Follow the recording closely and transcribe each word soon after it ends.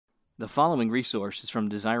The following resource is from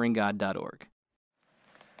desiringgod.org.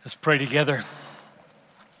 Let's pray together.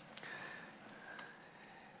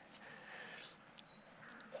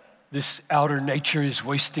 This outer nature is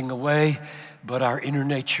wasting away, but our inner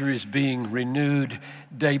nature is being renewed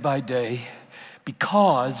day by day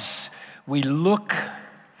because we look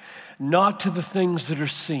not to the things that are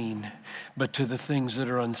seen, but to the things that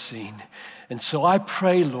are unseen. And so I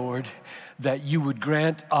pray, Lord, that you would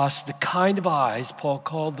grant us the kind of eyes, Paul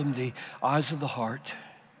called them the eyes of the heart,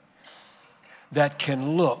 that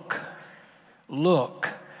can look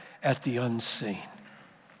at the unseen.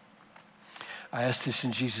 I ask this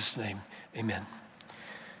in Jesus' name, amen.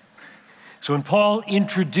 So when Paul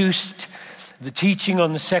introduced the teaching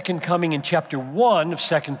on the second coming in chapter 1 of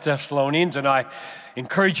 2 Thessalonians, and I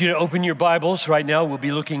encourage you to open your Bibles right now. We'll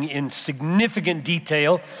be looking in significant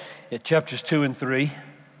detail at chapters 2 and 3.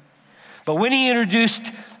 But when he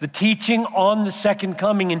introduced the teaching on the second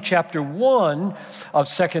coming in chapter 1 of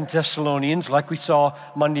 2 Thessalonians, like we saw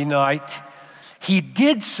Monday night, he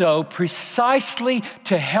did so precisely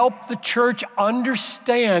to help the church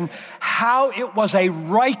understand how it was a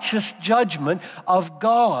righteous judgment of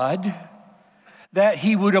God that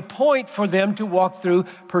he would appoint for them to walk through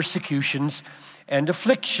persecutions and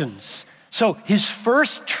afflictions. So his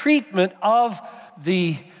first treatment of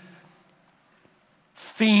the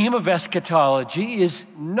theme of eschatology is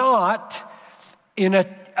not in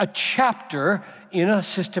a chapter in a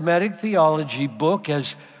systematic theology book,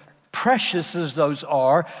 as precious as those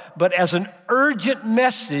are, but as an urgent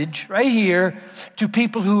message right here to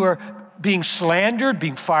people who are being slandered,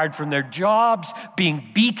 being fired from their jobs, being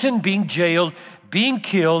beaten, being jailed, being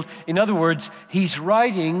killed. In other words, he's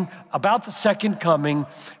writing about the second coming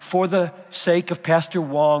for the sake of Pastor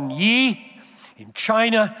Wang Yi in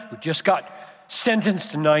China, who just got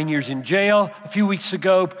sentenced to 9 years in jail a few weeks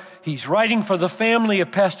ago. He's writing for the family of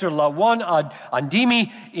Pastor Lawan Andimi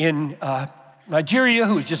in Nigeria,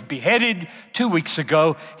 who was just beheaded 2 weeks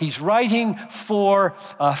ago. He's writing for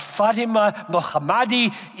Fatima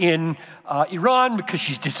Mohammadi in Iran because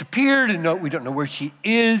she's disappeared and we don't know where she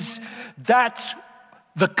is. That's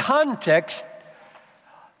the context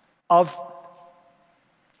of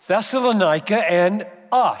Thessalonica and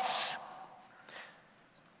us.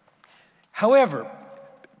 However,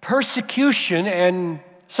 persecution and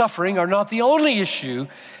suffering are not the only issue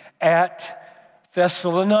at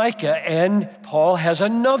Thessalonica, and Paul has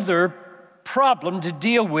another problem to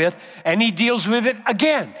deal with, and he deals with it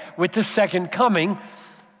again with the second coming.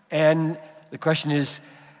 And the question is,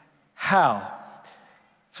 how?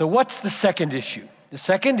 So what's the second issue? The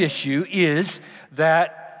second issue is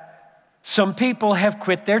that some people have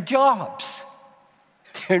quit their jobs.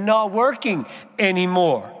 They're not working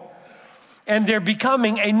anymore. And they're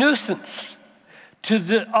becoming a nuisance to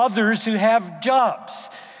the others who have jobs.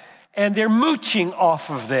 And they're mooching off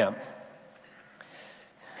of them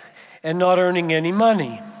and not earning any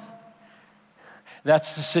money.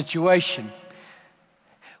 That's the situation.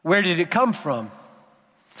 Where did it come from?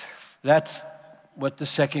 That's what the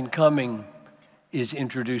second coming is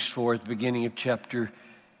introduced for at the beginning of chapter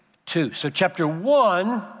 2. So chapter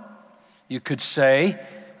 1, you could say,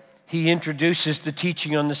 he introduces the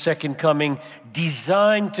teaching on the second coming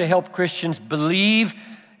designed to help Christians believe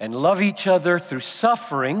and love each other through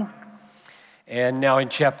suffering. And now in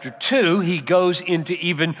chapter 2, he goes into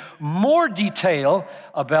even more detail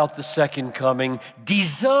about the second coming,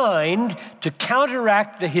 designed to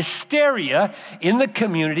counteract the hysteria in the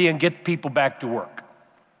community and get people back to work.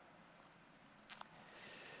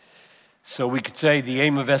 So we could say the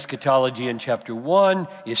aim of eschatology in chapter 1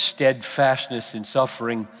 is steadfastness in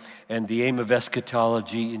suffering, and the aim of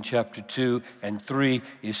eschatology in chapter 2 and 3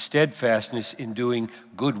 is steadfastness in doing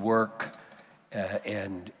good work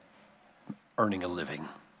and earning a living.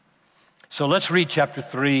 So let's read chapter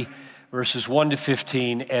 3, verses 1 to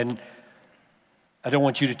 15, and I don't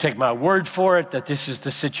want you to take my word for it that this is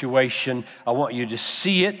the situation. I want you to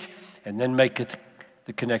see it and then make it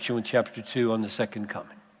the connection with chapter 2 on the second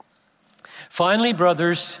coming. Finally,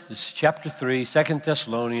 brothers, this is chapter 3, 2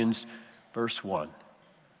 Thessalonians, verse 1.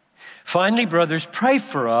 Finally, brothers, pray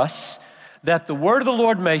for us that the word of the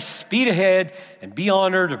Lord may speed ahead and be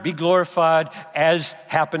honored or be glorified as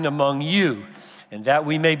happened among you, and that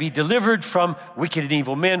we may be delivered from wicked and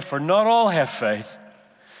evil men, for not all have faith.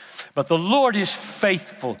 But the Lord is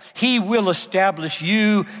faithful. He will establish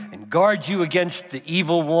you and guard you against the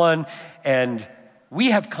evil one, and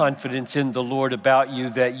we have confidence in the Lord about you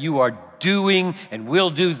that you are doing and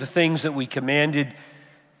will do the things that we commanded.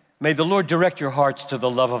 May the Lord direct your hearts to the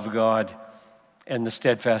love of God and the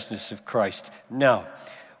steadfastness of Christ. Now,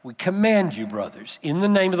 We command you, brothers, in the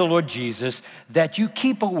name of the Lord Jesus, that you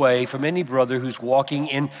keep away from any brother who's walking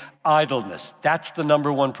in idleness. That's the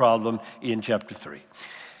number one problem in chapter 3.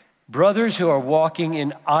 Brothers who are walking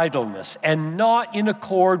in idleness and not in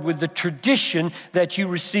accord with the tradition that you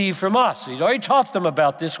receive from us. He's already taught them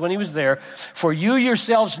about this when he was there. For you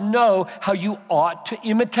yourselves know how you ought to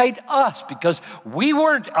imitate us, because we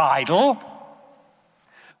weren't idle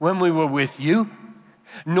when we were with you,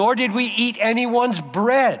 nor did we eat anyone's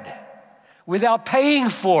bread without paying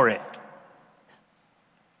for it.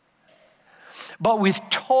 But with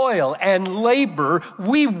toil and labor,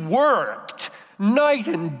 we worked night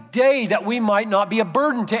and day that we might not be a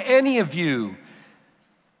burden to any of you.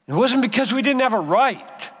 It wasn't because we didn't have a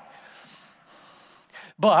right,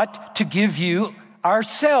 but to give you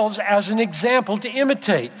ourselves as an example to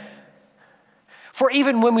imitate. For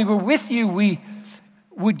even when we were with you, we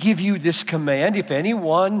would give you this command: if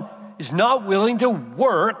anyone is not willing to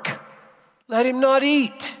work, let him not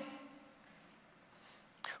eat.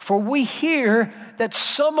 For we hear that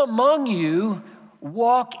some among you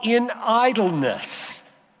walk in idleness,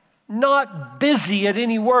 not busy at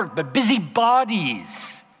any work, but busy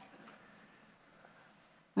bodies.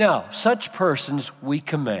 Now, such persons we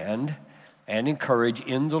command and encourage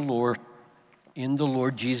in the Lord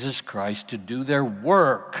Jesus Christ to do their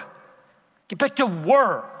work. Get back to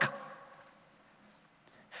work.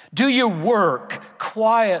 Do your work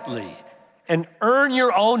quietly and earn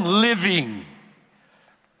your own living.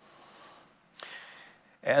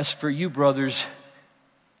 As for you, brothers,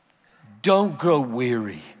 don't grow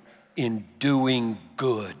weary in doing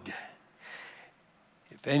good.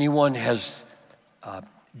 If anyone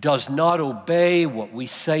does not obey what we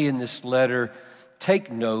say in this letter,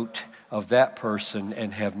 take note of that person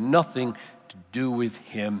and have nothing to do with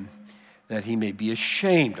him, that he may be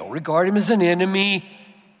ashamed. Don't regard him as an enemy,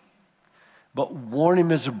 but warn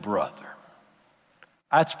him as a brother.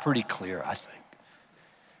 That's pretty clear, I think.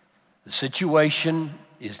 The situation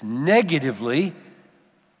is negatively,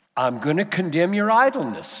 I'm going to condemn your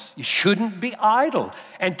idleness. You shouldn't be idle.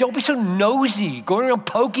 And don't be so nosy, going around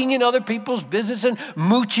poking in other people's business and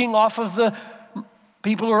mooching off of the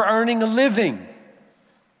people who are earning a living.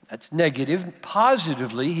 That's negative.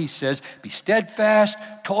 Positively, he says, be steadfast,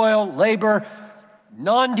 toil, labor,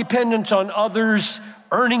 non-dependence on others,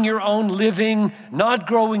 earning your own living, not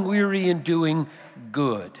growing weary in doing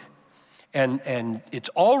good. And it's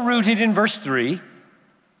all rooted in verse 3.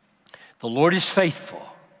 The Lord is faithful.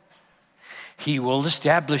 He will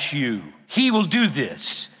establish you. He will do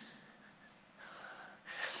this.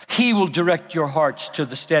 He will direct your hearts to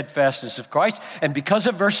the steadfastness of Christ. And because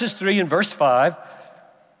of verses 3 and verse 5,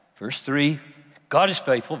 verse 3, God is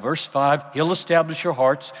faithful. Verse 5, he'll establish your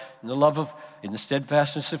hearts in the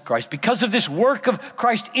steadfastness of Christ. Because of this work of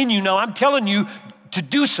Christ in you, now I'm telling you to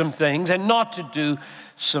do some things and not to do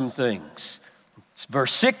some things.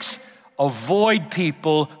 Verse 6, avoid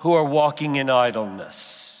people who are walking in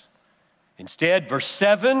idleness. Instead, verse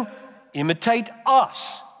 7, imitate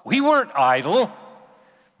us. We weren't idle.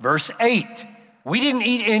 Verse 8, we didn't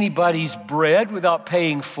eat anybody's bread without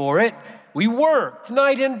paying for it. We worked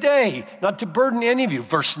night and day, not to burden any of you.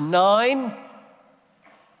 Verse 9,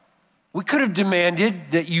 we could have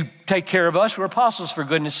demanded that you take care of us. We're apostles, for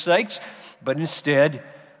goodness sakes. But instead,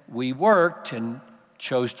 we worked and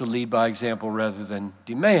chose to lead by example rather than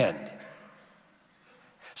demand.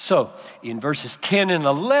 So, in verses 10 and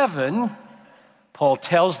 11, Paul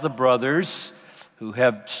tells the brothers who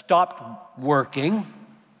have stopped working,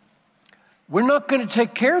 we're not going to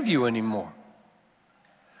take care of you anymore.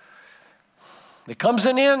 There comes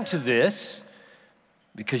an end to this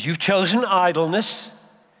because you've chosen idleness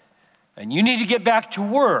and you need to get back to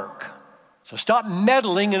work. So stop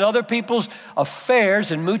meddling in other people's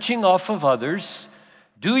affairs and mooching off of others.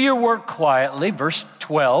 Do your work quietly. Verse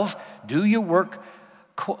 12, do your work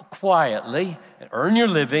quietly and earn your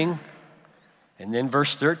living. And then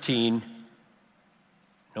verse 13,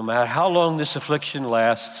 no matter how long this affliction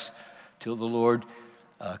lasts, till the Lord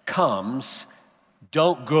comes,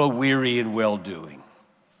 don't grow weary in well-doing.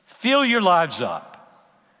 Fill your lives up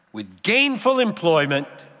with gainful employment,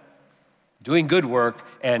 doing good work,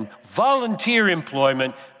 and volunteer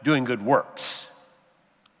employment, doing good works.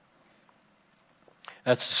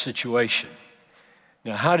 That's the situation.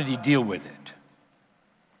 Now, how did he deal with it?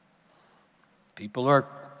 People are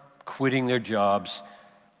quitting their jobs,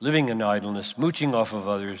 living in idleness, mooching off of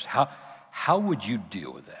others. How would you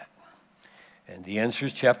deal with that? And the answer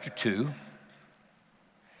is chapter 2.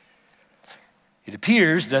 It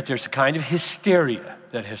appears that there's a kind of hysteria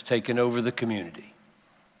that has taken over the community,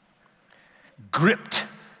 gripped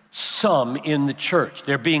some in the church.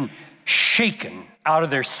 They're being shaken shaken out of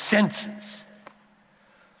their senses.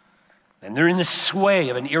 And they're in the sway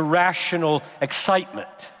of an irrational excitement.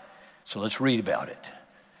 So let's read about it.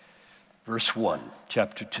 Verse 1,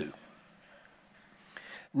 chapter 2.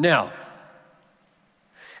 Now,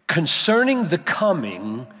 concerning the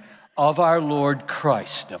coming of our Lord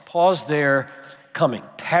Christ. Now pause there, coming.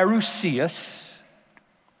 Parousias,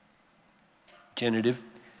 genitive,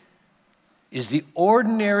 is the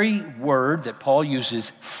ordinary word that Paul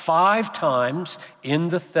uses 5 times in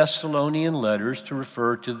the Thessalonian letters to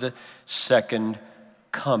refer to the second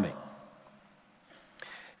coming.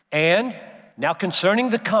 And now concerning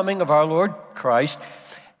the coming of our Lord Christ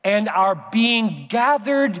and our being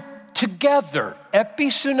gathered together,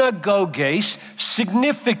 episynagoges,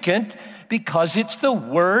 significant because it's the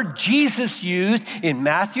word Jesus used in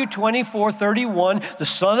Matthew 24:31. The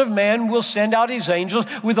Son of Man will send out his angels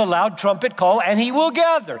with a loud trumpet call, and he will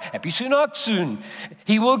gather, episynaxun,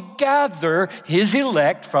 he will gather his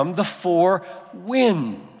elect from the 4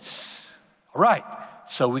 winds. All right,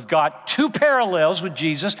 so we've got 2 parallels with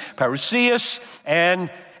Jesus, parousias and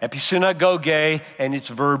episynagoge, and its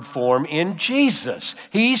verb form in Jesus.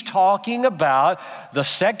 He's talking about the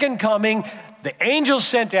second coming, the angels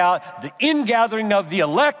sent out, the ingathering of the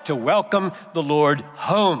elect to welcome the Lord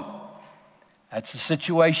home. That's the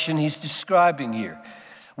situation he's describing here.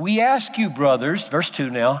 We ask you, brothers, verse 2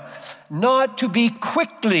 now, not to be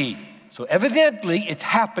quickly. So evidently it's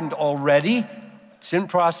happened already. It's in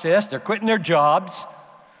process. They're quitting their jobs.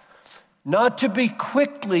 Not to be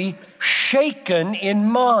quickly shaken in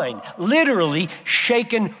mind. Literally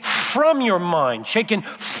shaken from your mind, shaken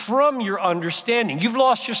from your understanding. You've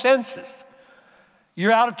lost your senses.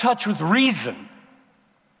 You're out of touch with reason.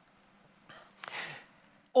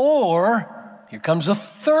 Or, here comes a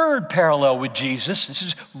third parallel with Jesus. This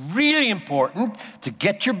is really important to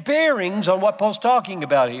get your bearings on what Paul's talking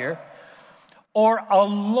about here. Or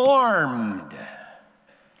alarmed.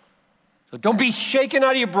 So don't be shaken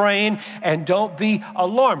out of your brain and don't be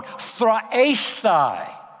alarmed. Thraesthai.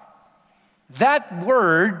 That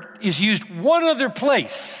word is used one other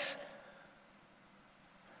place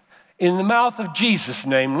in the mouth of Jesus,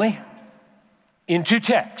 namely, in 2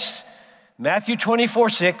 texts. Matthew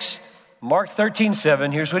 24:6, Mark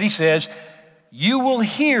 13:7. Here's what he says. You will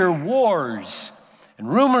hear wars and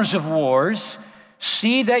rumors of wars.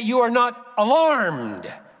 See that you are not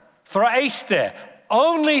alarmed. Thraeste.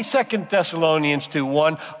 Only 2 Thessalonians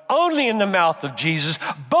 2:1, only in the mouth of Jesus,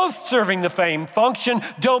 both serving the same function.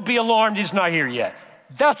 Don't be alarmed, he's not here yet.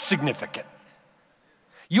 That's significant.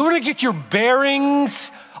 You want to get your bearings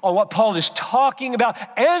on what Paul is talking about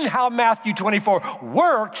and how Matthew 24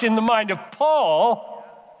 works in the mind of Paul.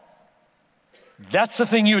 That's the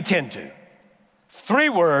thing you attend to. 3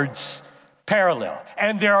 words, parallel,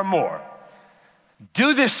 and there are more.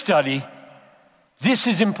 Do this study. This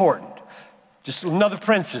is important. Just another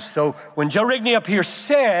parenthesis. So when Joe Rigney up here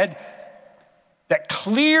said that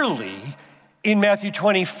clearly in Matthew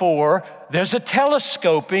 24, there's a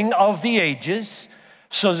telescoping of the ages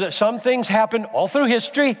so that some things happen all through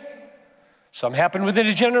history, some happen within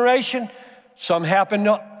a generation, some happen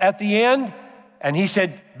at the end. And he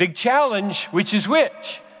said, big challenge, which is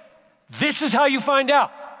which? This is how you find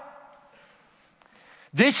out.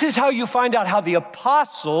 This is how you find out how the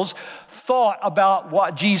apostles thought about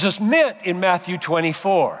what Jesus meant in Matthew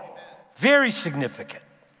 24. Very significant.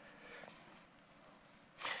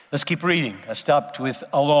 Let's keep reading. I stopped with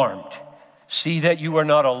alarmed. See that you are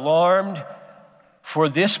not alarmed, for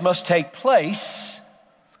this must take place,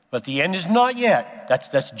 but the end is not yet.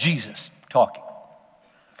 That's Jesus talking.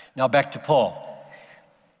 Now back to Paul.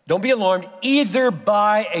 Don't be alarmed either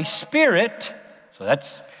by a spirit, so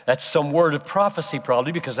that's some word of prophecy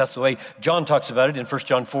probably, because that's the way John talks about it in 1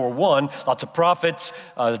 John 4:1. Lots of prophets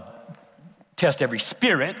test every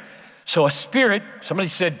spirit. So a spirit, somebody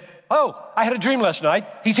said, oh, I had a dream last night.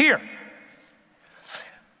 He's here.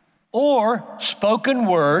 Or spoken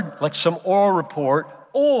word, like some oral report,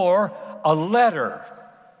 or a letter.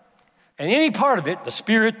 And any part of it, the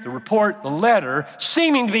spirit, the report, the letter,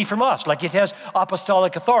 seeming to be from us, like it has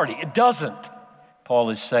apostolic authority. It doesn't, Paul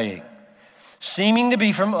is saying. Seeming to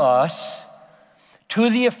be from us,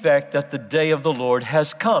 to the effect that the day of the Lord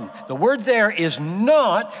has come. The word there is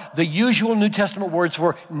not the usual New Testament words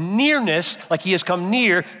for nearness, like he has come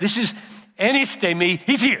near. This is enistemi,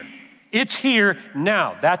 he's here. It's here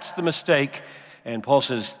now. That's the mistake. And Paul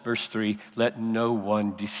says, verse 3, let no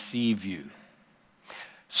one deceive you.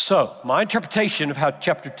 So, my interpretation of how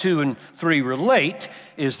chapter 2 and 3 relate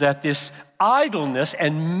is that this idleness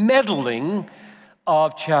and meddling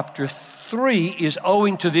of chapter 3 is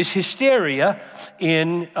owing to this hysteria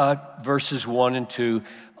in verses 1 and 2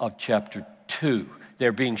 of chapter 2.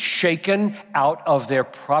 They're being shaken out of their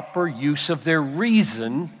proper use of their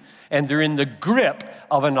reason, and they're in the grip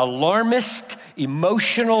of an alarmist,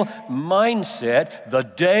 emotional mindset. The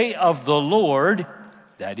day of the Lord,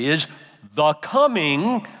 that is, the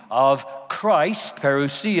coming of Christ,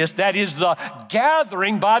 parousias, that is, the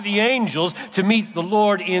gathering by the angels to meet the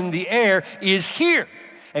Lord in the air, is here.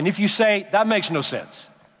 And if you say, that makes no sense,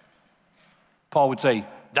 Paul would say,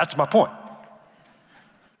 that's my point.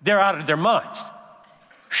 They're out of their minds,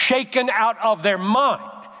 shaken out of their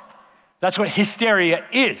mind. That's what hysteria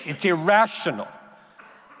is. It's irrational.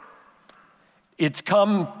 It's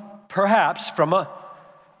come perhaps from a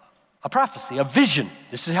prophecy, a vision.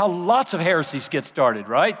 This is how lots of heresies get started,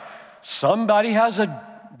 right? Somebody has a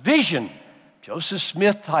vision, Joseph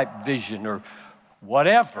Smith type vision or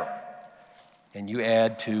whatever. And you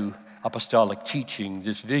add to apostolic teaching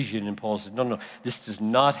this vision, and Paul says, no, this does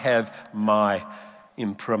not have my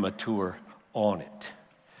imprimatur on it.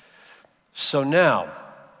 So now,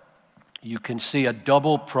 you can see a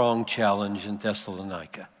double-pronged challenge in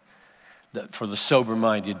Thessalonica for the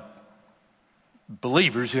sober-minded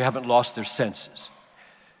believers who haven't lost their senses.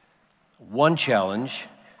 One challenge,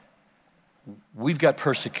 we've got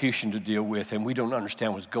persecution to deal with, and we don't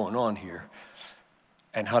understand what's going on here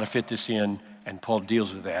and how to fit this in, and Paul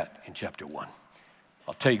deals with that in chapter 1.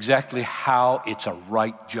 I'll tell you exactly how it's a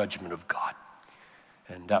right judgment of God,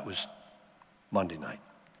 and that was Monday night.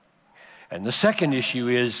 And the second issue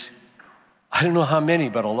is, I don't know how many,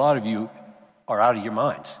 but a lot of you are out of your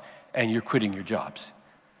minds and you're quitting your jobs.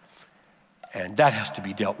 And that has to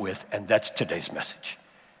be dealt with, and that's today's message.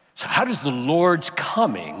 So how does the Lord's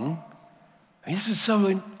coming, this is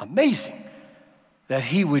so amazing that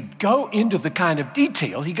he would go into the kind of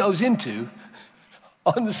detail he goes into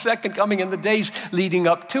on the second coming and the days leading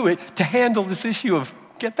up to it to handle this issue of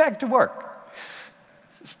get back to work.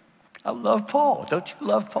 I love Paul. Don't you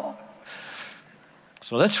love Paul?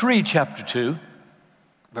 So let's read chapter 2,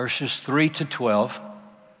 verses 3 to 12.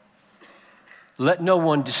 Let no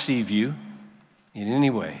one deceive you in any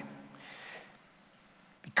way,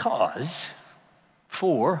 because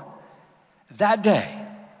for that day,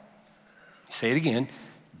 say it again,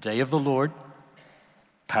 day of the Lord,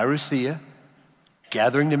 parousia,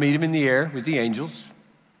 gathering to meet him in the air with the angels,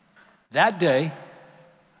 that day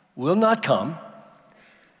will not come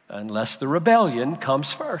unless the rebellion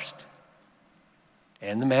comes first.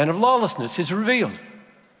 And the man of lawlessness is revealed,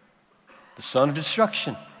 the son of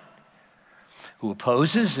destruction, who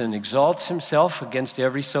opposes and exalts himself against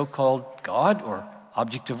every so-called God or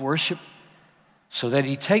object of worship, so that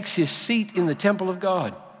he takes his seat in the temple of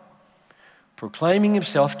God, proclaiming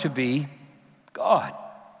himself to be God.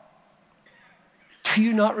 Do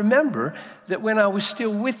you not remember that when I was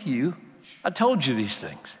still with you, I told you these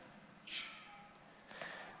things?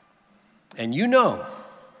 And you know,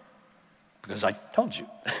 because I told you.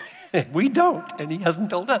 We don't, and he hasn't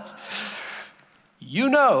told us. You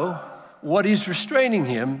know what is restraining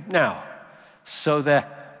him now, so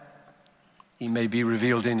that he may be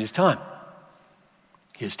revealed in his time.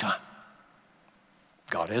 His time.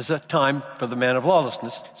 God has a time for the man of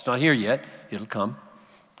lawlessness. It's not here yet. It'll come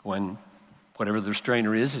when whatever the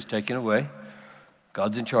restrainer is taken away.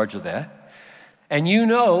 God's in charge of that. And you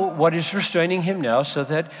know what is restraining him now, so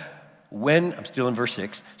that when, I'm still in verse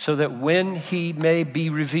 6, so that when he may be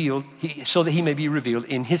revealed, so that he may be revealed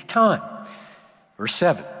in his time. Verse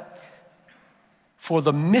 7, for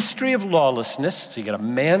the mystery of lawlessness, so you got a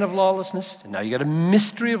man of lawlessness, and now you got a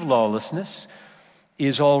mystery of lawlessness,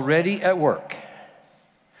 is already at work.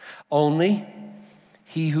 Only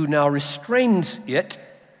he who now restrains it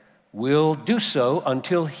will do so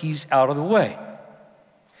until he's out of the way.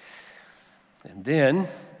 And then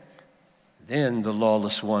the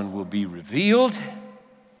lawless one will be revealed,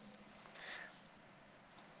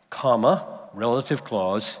 comma, relative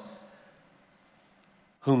clause,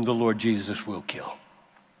 whom the Lord Jesus will kill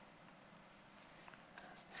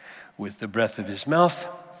with the breath of his mouth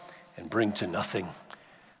and bring to nothing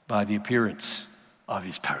by the appearance of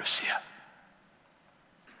his parousia.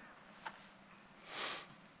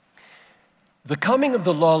 The coming of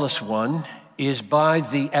the lawless one is by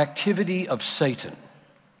the activity of Satan.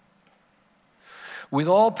 With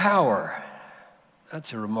all power,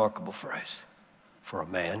 that's a remarkable phrase for a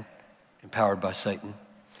man empowered by Satan.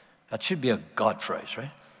 That should be a God phrase,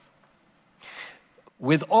 right?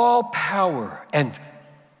 With all power and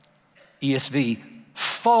ESV,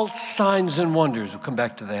 false signs and wonders, we'll come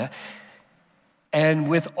back to that. And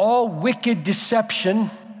with all wicked deception,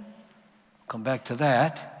 come back to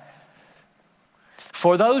that.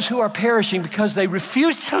 for those who are perishing because they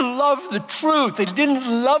refused to love the truth. They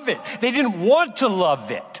didn't love it. They didn't want to love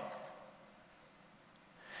it.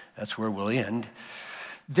 That's where we'll end.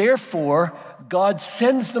 Therefore, God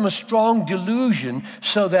sends them a strong delusion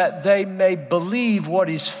so that they may believe what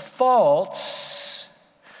is false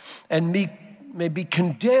and may be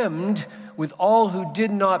condemned with all who did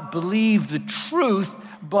not believe the truth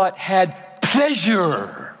but had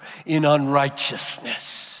pleasure in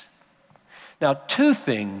unrighteousness. Now, two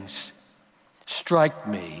things strike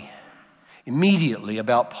me immediately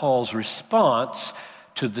about Paul's response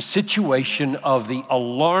to the situation of the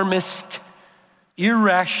alarmist,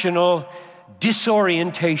 irrational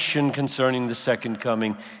disorientation concerning the second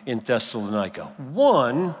coming in Thessalonica.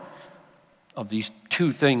 One of these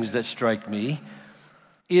two things that strike me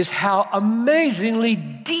is how amazingly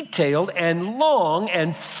detailed and long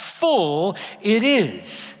and full it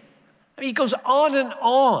is. I mean, he goes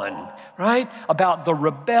on, right, about the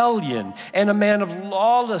rebellion and a man of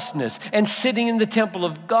lawlessness and sitting in the temple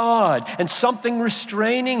of God and something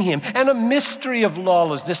restraining him and a mystery of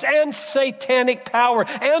lawlessness and satanic power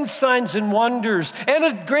and signs and wonders and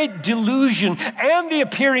a great delusion and the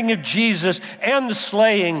appearing of Jesus and the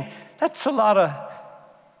slaying. That's a lot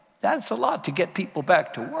to get people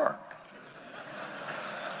back to work.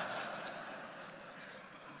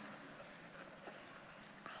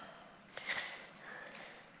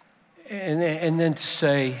 And then to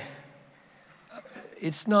say,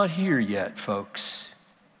 it's not here yet, folks.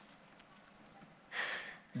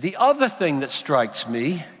 The other thing that strikes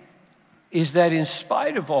me is that in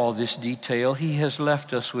spite of all this detail, he has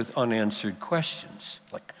left us with unanswered questions.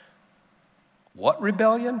 Like, what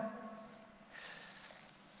rebellion?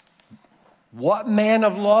 What man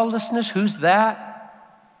of lawlessness? Who's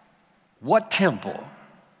that? What temple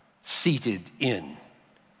seated in?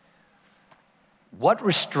 What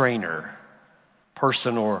restrainer,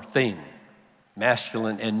 person or thing,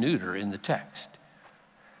 masculine and neuter in the text?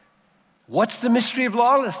 What's the mystery of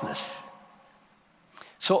lawlessness?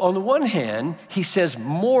 So on the one hand, he says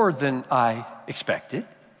more than I expected.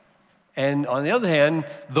 And on the other hand,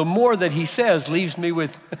 the more that he says leaves me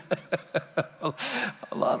with a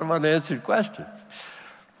lot of unanswered questions.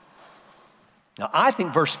 Now, I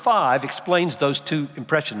think verse 5 explains those two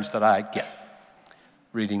impressions that I get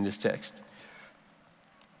reading this text.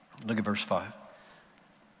 Look at verse 5.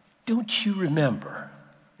 Don't you remember,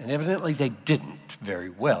 and evidently they didn't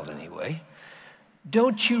very well anyway,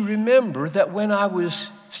 don't you remember that when I was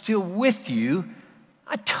still with you,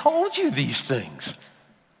 I told you these things?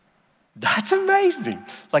 That's amazing.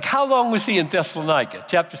 Like, how long was he in Thessalonica?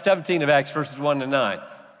 Chapter 17 of Acts, verses 1 to 9. A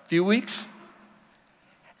few weeks?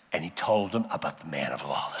 And he told them about the man of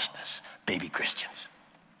lawlessness, baby Christians.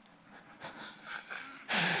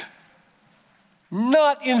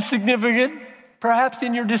 Not insignificant, perhaps,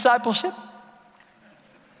 in your discipleship.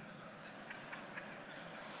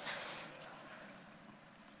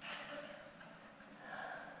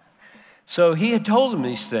 So he had told them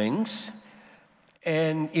these things,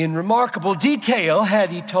 and in remarkable detail had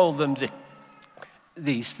he told them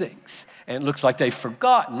these things. And it looks like they've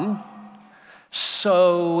forgotten,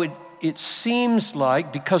 so it seems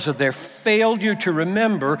like because of their failure to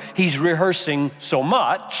remember, he's rehearsing so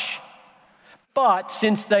much. But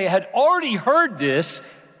since they had already heard this,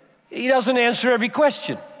 he doesn't answer every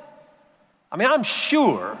question. I mean, I'm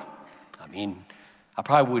sure, I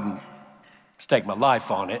probably wouldn't stake my life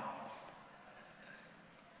on it,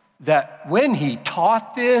 that when he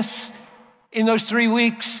taught this in those 3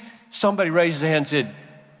 weeks, somebody raised their hand and said,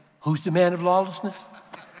 who's the man of lawlessness?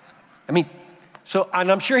 And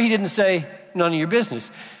I'm sure he didn't say, none of your business.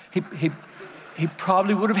 He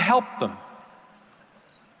probably would have helped them.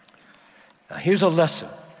 Now, here's a lesson,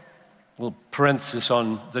 a little parenthesis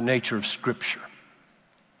on the nature of Scripture.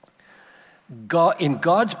 In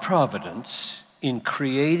God's providence, in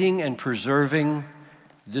creating and preserving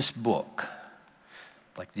this book,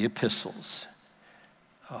 like the epistles,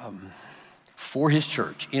 for his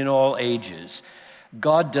church in all ages,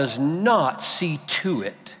 God does not see to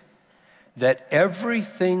it that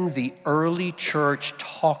everything the early church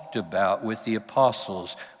talked about with the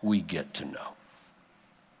apostles we get to know.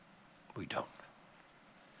 We don't.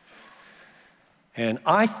 And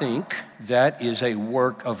I think that is a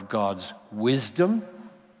work of God's wisdom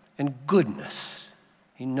and goodness.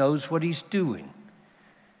 He knows what he's doing.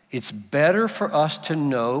 It's better for us to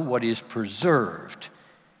know what is preserved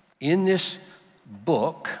in this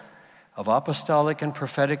book of apostolic and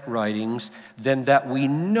prophetic writings than that we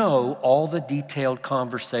know all the detailed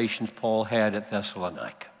conversations Paul had at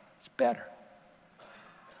Thessalonica. It's better.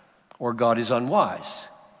 Or God is unwise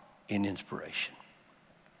in inspiration.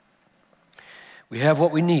 We have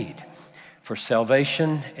what we need for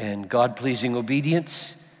salvation and God-pleasing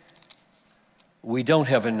obedience. We don't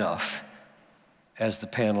have enough, as the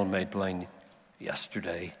panel made plain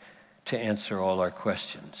yesterday, to answer all our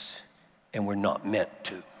questions, and we're not meant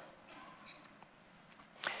to.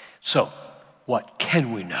 So, what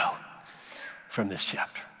can we know from this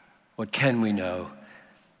chapter? What can we know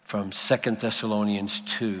from 2 Thessalonians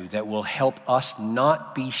 2 that will help us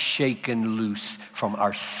not be shaken loose from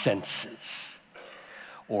our senses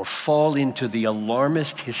or fall into the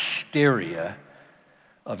alarmist hysteria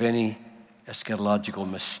of any eschatological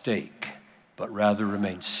mistake, but rather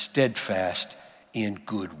remain steadfast in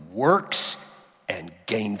good works and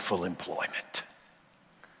gainful employment?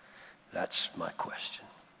 That's my question.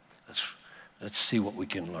 Let's see what we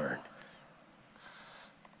can learn.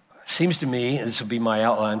 Seems to me, and this will be my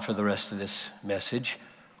outline for the rest of this message,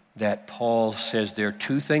 that Paul says there are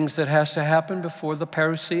two things that has to happen before the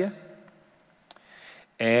parousia,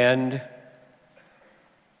 and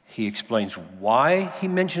he explains why he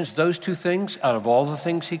mentions those two things out of all the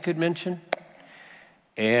things he could mention,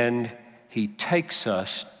 and he takes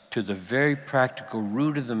us to the very practical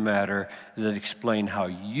root of the matter that explain how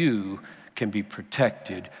you can be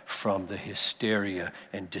protected from the hysteria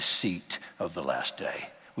and deceit of the last day,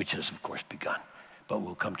 which has, of course, begun. But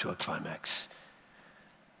we'll come to a climax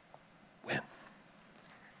when?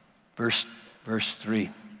 Verse 3.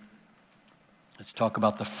 Let's talk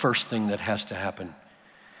about the first thing that has to happen.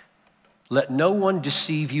 Let no one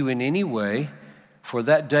deceive you in any way, for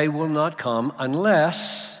that day will not come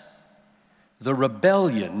unless the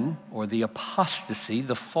rebellion or the apostasy,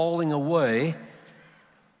 the falling away,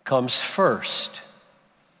 comes first.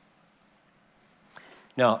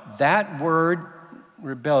 Now, that word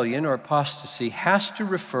rebellion or apostasy has to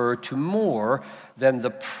refer to more than the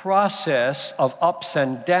process of ups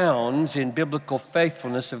and downs in biblical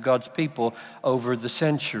faithfulness of God's people over the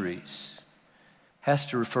centuries. Has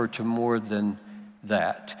to refer to more than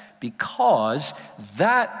that, because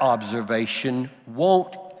that observation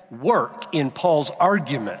won't work in Paul's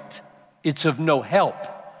argument. It's of no help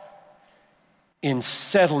in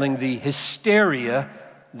settling the hysteria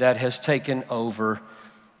that has taken over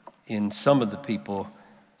in some of the people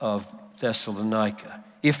of Thessalonica.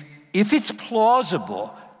 If it's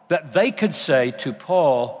plausible that they could say to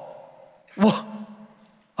Paul, well,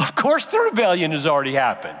 of course the rebellion has already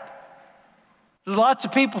happened. There's lots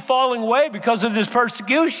of people falling away because of this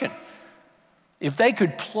persecution. If they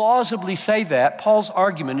could plausibly say that, Paul's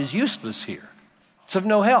argument is useless here. It's of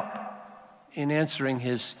no help in answering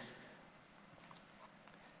his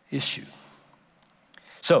issue.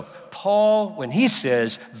 So, Paul, when he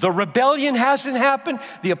says the rebellion hasn't happened,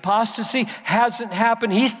 the apostasy hasn't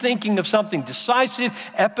happened, he's thinking of something decisive,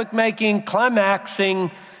 epoch-making,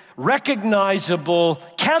 climaxing, recognizable,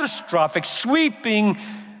 catastrophic, sweeping,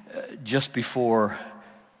 just before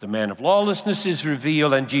the man of lawlessness is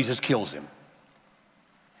revealed and Jesus kills him.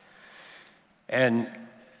 And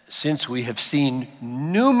since we have seen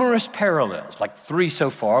numerous parallels, like 3 so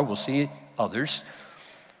far, we'll see others.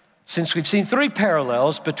 Since we've seen 3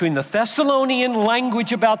 parallels between the Thessalonian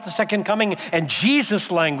language about the second coming and Jesus'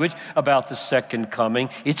 language about the second coming,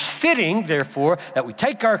 it's fitting, therefore, that we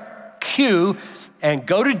take our cue and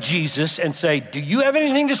go to Jesus and say, do you have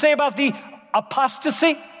anything to say about the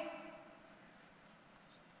apostasy?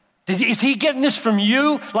 Is he getting this from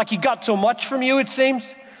you like he got so much from you, it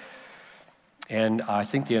seems? And I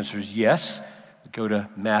think the answer is yes. Go to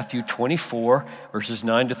Matthew 24, verses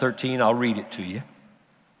 9 to 13. I'll read it to you.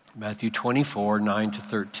 Matthew 24, 9 to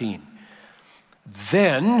 13.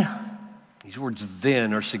 Then, these words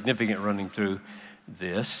then are significant running through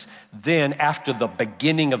this. Then, after the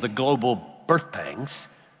beginning of the global birth pangs,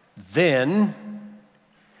 then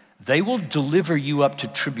they will deliver you up to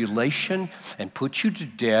tribulation and put you to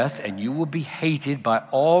death, and you will be hated by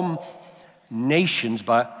all nations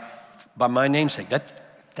by my namesake.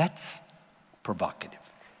 That's provocative.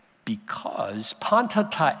 Because panta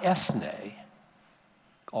ta esne,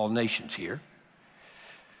 all nations here,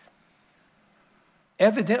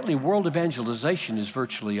 evidently world evangelization is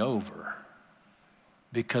virtually over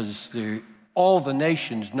because all the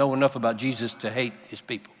nations know enough about Jesus to hate his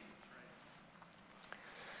people.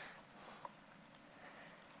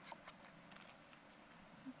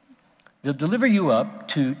 They'll deliver you up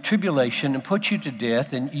to tribulation and put you to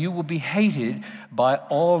death, and you will be hated by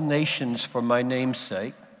all nations for my name's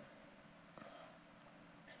sake.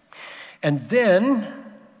 And then,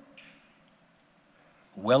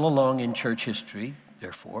 well along in church history,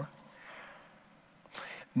 therefore,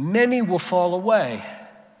 many will fall away.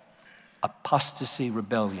 Apostasy,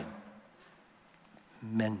 rebellion.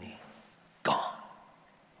 Many gone.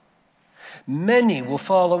 Many will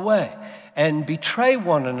fall away and betray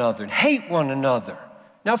one another and hate one another.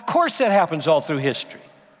 Now, of course, that happens all through history.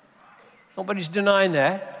 Nobody's denying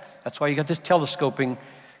that. That's why you got this telescoping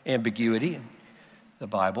ambiguity in the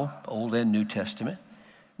Bible, Old and New Testament.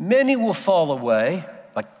 Many will fall away.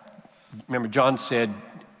 Like, remember, John said,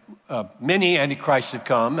 many antichrists have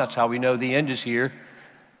come. That's how we know the end is here.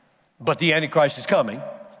 But the Antichrist is coming.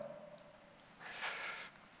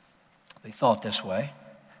 They thought this way.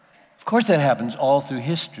 Of course, that happens all through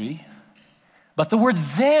history. But the word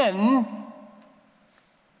then,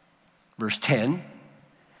 verse 10,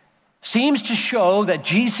 seems to show that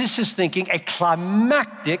Jesus is thinking a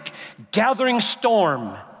climactic gathering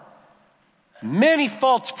storm. Many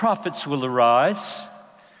false prophets will arise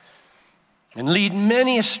and lead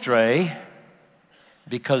many astray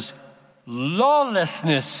because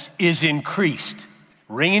lawlessness is increased.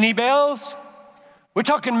 Ring any bells? We're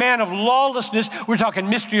talking man of lawlessness. We're talking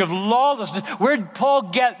mystery of lawlessness. Where did Paul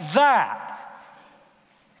get that?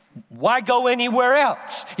 Why go anywhere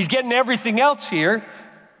else? He's getting everything else here.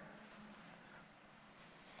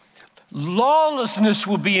 Lawlessness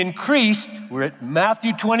will be increased. We're at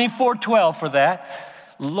Matthew 24:12 for that.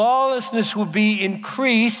 Lawlessness will be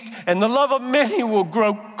increased, and the love of many will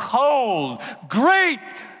grow cold. Great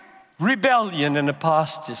rebellion and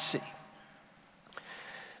apostasy.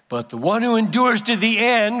 But the one who endures to the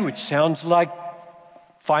end, which sounds like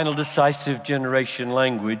final decisive generation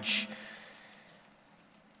language,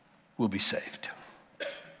 will be saved.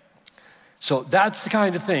 So that's the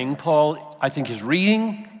kind of thing Paul, I think, is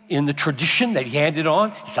reading in the tradition that he handed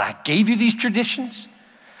on. He said, I gave you these traditions.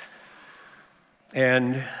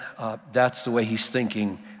 And that's the way he's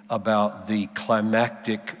thinking about the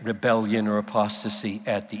climactic rebellion or apostasy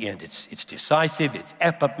at the end. It's decisive, it's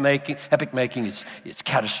epic-making, it's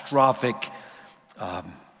catastrophic.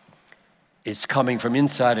 It's coming from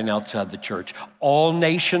inside and outside the church. All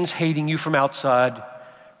nations hating you from outside,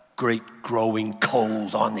 great growing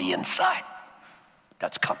cold on the inside.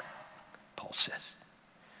 That's coming, Paul says.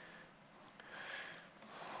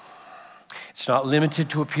 It's not limited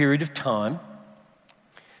to a period of time.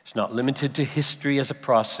 It's not limited to history as a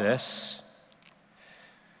process.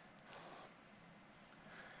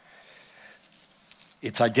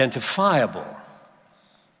 It's identifiable.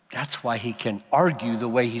 That's why he can argue the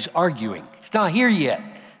way he's arguing. It's not here yet.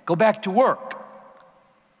 Go back to work.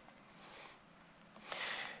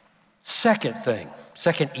 Second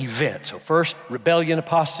event. So first, rebellion,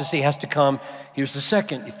 apostasy has to come. Here's the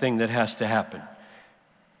second thing that has to happen.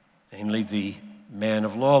 Namely, the man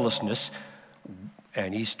of lawlessness.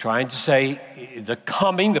 And he's trying to say the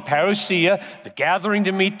coming, the parousia, the gathering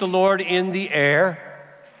to meet the Lord in the air,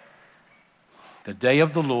 the day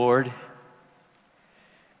of the Lord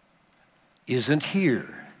isn't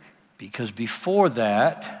here. Because before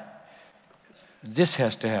that, this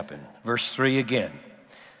has to happen. Verse 3 again.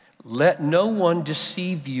 Let no one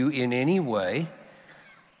deceive you in any way,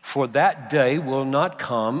 for that day will not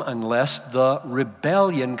come unless the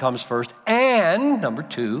rebellion comes first. And, number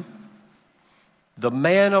 2, the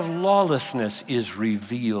man of lawlessness is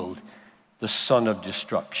revealed, the son of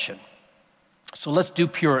destruction. So let's do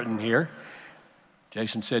Puritan here.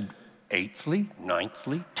 Jason said 8thly,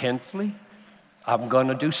 9thly, 10thly. I'm going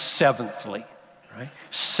to do 7thly. Right?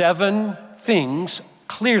 7 things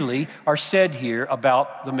clearly are said here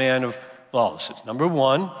about the man of lawlessness. Number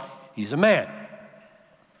 1, he's a man.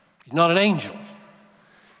 He's not an angel,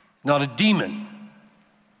 not a demon.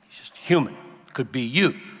 He's just human. Could be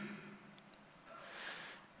you.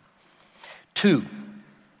 2,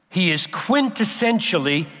 he is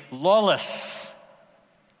quintessentially lawless.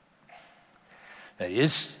 That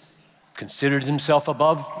is, considered himself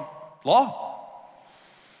above law.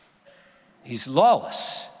 He's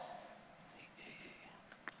lawless.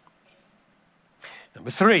 Number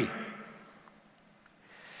 3,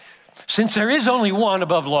 since there is only one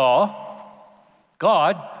above law,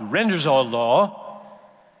 God, who renders all law,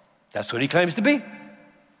 that's what he claims to be.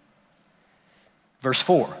 Verse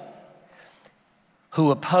 4, who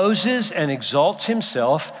opposes and exalts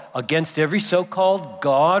himself against every so-called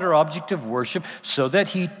God or object of worship, so that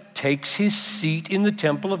he takes his seat in the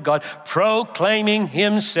temple of God, proclaiming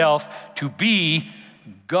himself to be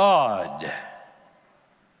God.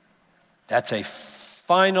 That's a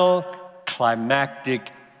final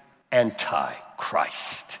climactic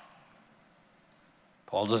antichrist.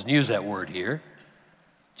 Paul doesn't use that word here,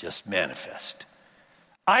 just manifest.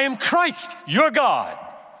 I am Christ, your God.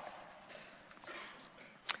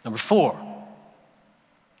 Number 4,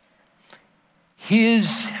 he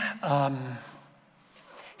is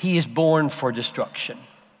born for destruction.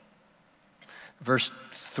 Verse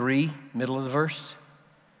 3, middle of the verse.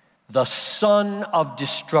 the son of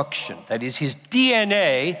destruction. That is, his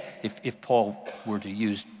DNA, if Paul were to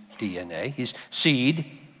use DNA, his seed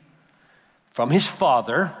from his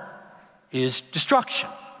father is destruction.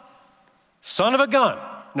 Son of a gun.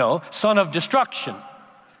 No, son of destruction.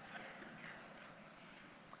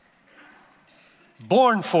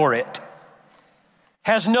 Born for it.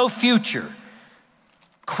 Has no future.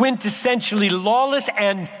 Quintessentially lawless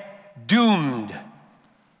and doomed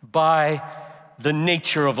by the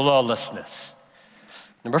nature of lawlessness.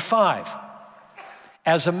 Number 5,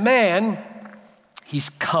 as a man, he's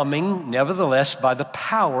coming, nevertheless, by the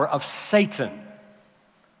power of Satan.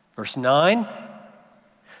 Verse 9,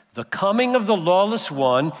 the coming of the lawless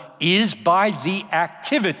one is by the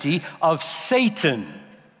activity of Satan.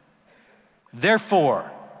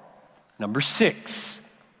 Therefore, number 6,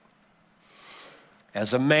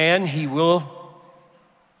 as a man, he will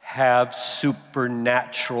have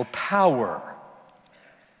supernatural power.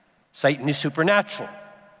 Satan is supernatural.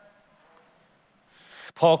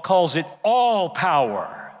 Paul calls it all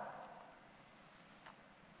power.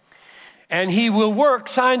 And he will work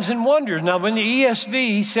signs and wonders. Now, when the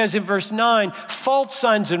ESV says in verse 9, false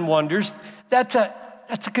signs and wonders, that's a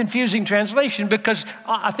confusing translation, because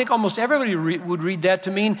I think almost everybody would read that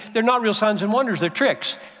to mean they're not real signs and wonders, they're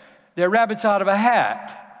tricks. They're rabbits out of a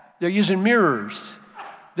hat. They're using mirrors.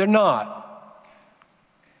 They're not.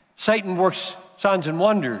 Satan works signs and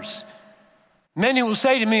wonders. Many will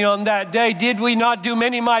say to me on that day, did we not do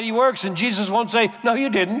many mighty works? And Jesus won't say, no, you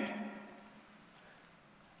didn't.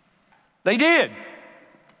 They did.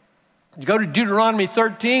 You go to Deuteronomy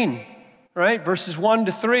 13, right? Verses 1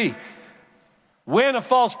 to 3. When a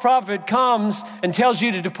false prophet comes and tells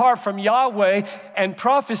you to depart from Yahweh and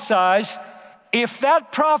prophesies, if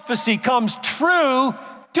that prophecy comes true,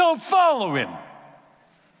 don't follow him.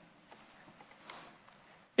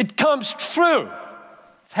 It comes true.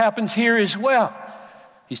 It happens here as well.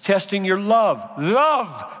 He's testing your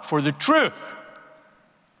love for the truth.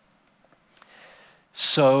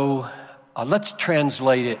 So let's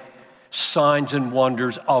translate it, signs and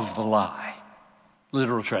wonders of the lie.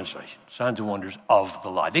 Literal translation, signs and wonders of the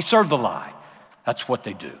lie. They serve the lie. That's what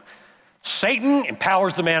they do. Satan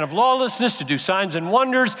empowers the man of lawlessness to do signs and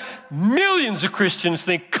wonders. Millions of Christians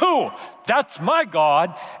think, cool, that's my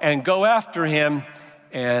God, and go after him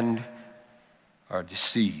and are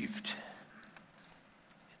deceived.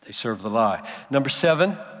 They serve the lie. Number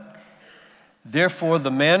 7, therefore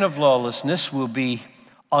the man of lawlessness will be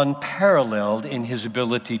unparalleled in his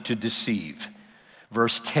ability to deceive.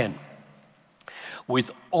 Verse 10,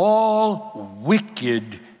 with all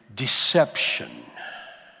wicked deception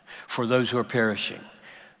for those who are perishing.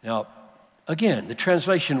 Now, again, the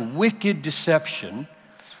translation wicked deception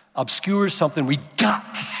obscures something we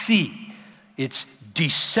got to see. It's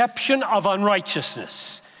deception of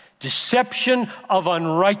unrighteousness. Deception of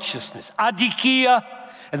unrighteousness. Adikia.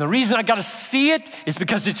 And the reason I got to see it is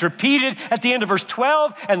because it's repeated at the end of verse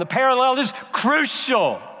 12, and the parallel is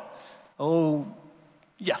crucial. Oh,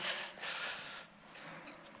 yes.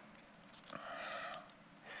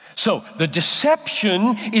 So the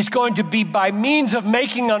deception is going to be by means of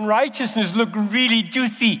making unrighteousness look really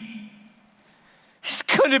juicy. It's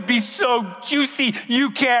going to be so juicy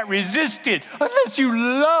you can't resist it unless you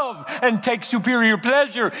love and take superior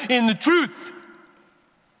pleasure in the truth.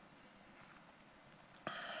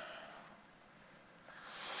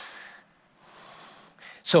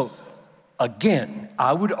 So again,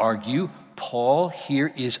 I would argue Paul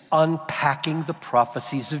here is unpacking the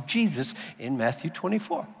prophecies of Jesus in Matthew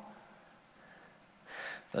 24.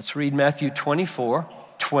 Let's read Matthew 24,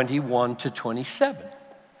 21 to 27.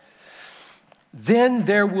 Then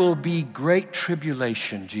there will be great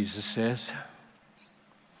tribulation, Jesus says,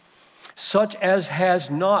 such as has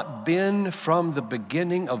not been from the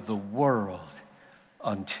beginning of the world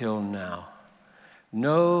until now.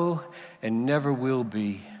 No, and never will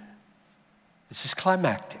be. This is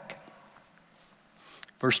climactic.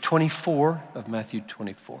 Verse 24 of Matthew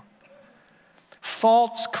 24.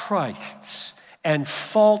 False Christs and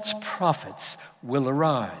false prophets will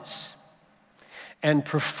arise and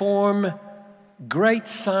perform great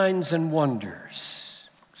signs and wonders.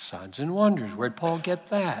 Signs and wonders. Where'd Paul get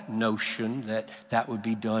that notion that that would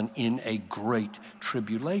be done in a great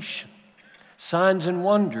tribulation? Signs and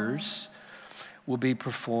wonders will be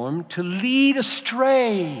performed to lead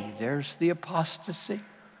astray. There's the apostasy,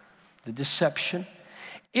 the deception.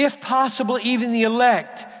 If possible, even the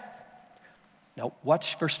elect. Now,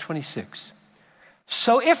 watch verse 26.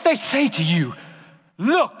 So if they say to you,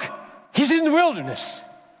 look, he's in the wilderness.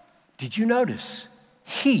 Did you notice?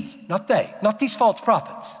 He, not they, not these false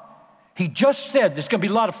prophets. He just said there's going to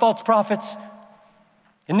be a lot of false prophets.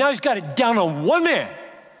 And now he's got it down on one man.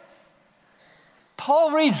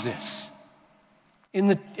 Paul reads this in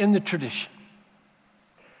the tradition.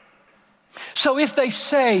 So if they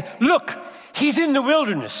say, look, he's in the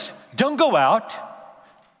wilderness, don't go out.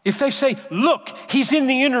 If they say, look, he's in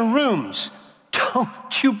the inner rooms,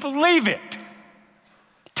 don't you believe it.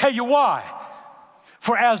 Tell you why.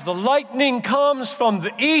 For as the lightning comes from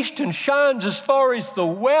the east and shines as far as the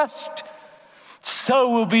west, so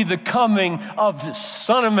will be the coming of the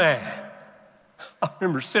Son of Man. I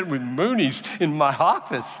remember sitting with Moonies in my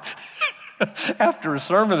office after a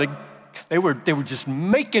sermon. They were just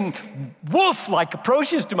making wolf-like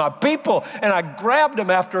approaches to my people, and I grabbed them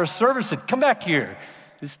after a service and said, come back here.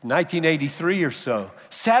 This is 1983 or so.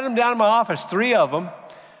 Sat them down in my office, 3 of them,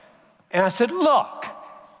 and I said, look,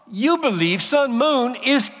 you believe sun, moon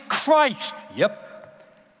is Christ. Yep.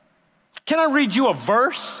 Can I read you a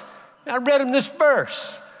verse? I read him this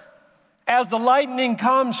verse. As the lightning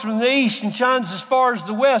comes from the east and shines as far as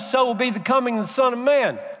the west, so will be the coming of the Son of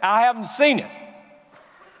Man. I haven't seen it.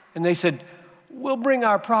 And they said, we'll bring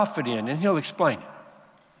our prophet in and he'll explain it.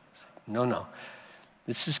 I said, no,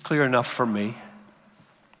 this is clear enough for me.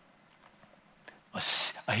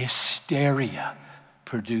 A hysteria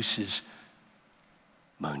produces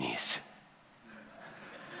Moonies.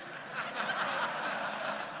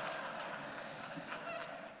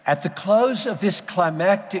 At the close of this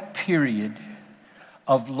climactic period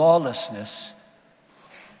of lawlessness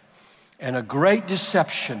and a great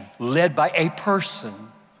deception led by a person,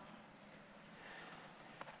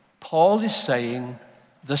 Paul is saying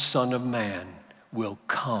the Son of Man will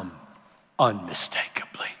come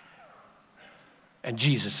unmistakably. And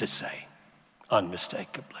Jesus is saying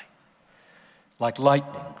unmistakably, like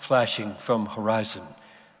lightning flashing from horizon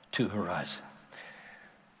to horizon.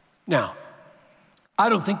 Now, I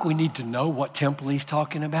don't think we need to know what temple he's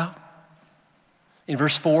talking about. In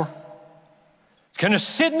verse 4, he's going to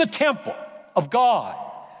sit in the temple of God.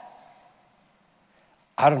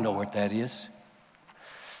 I don't know what that is.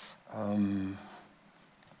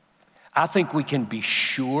 I think we can be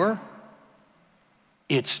sure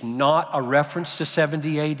it's not a reference to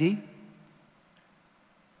 70 AD.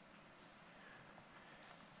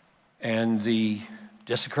 And the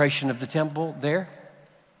desecration of the temple there.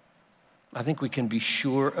 I think we can be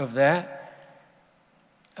sure of that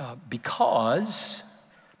because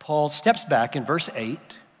Paul steps back in verse 8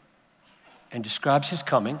 and describes his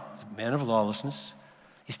coming, the man of lawlessness.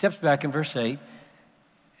 He steps back in verse 8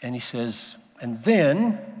 and he says, and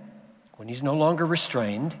then, when he's no longer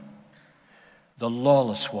restrained, the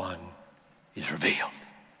lawless one is revealed,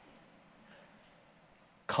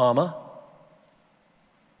 comma,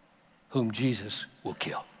 whom Jesus will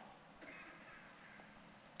kill.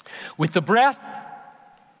 With the breath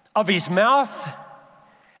of his mouth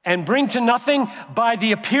and bring to nothing by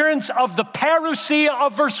the appearance of the parousia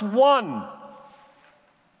of verse 1.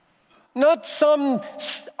 Not some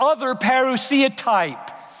other parousia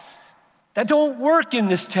type. That don't work in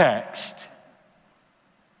this text.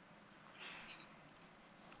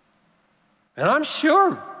 And I'm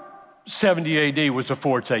sure 70 AD was a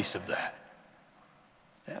foretaste of that.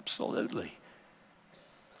 Absolutely.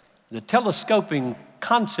 The telescoping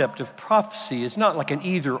concept of prophecy is not like an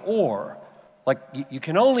either or. Like you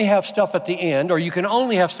can only have stuff at the end or you can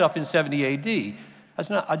only have stuff in 70 AD.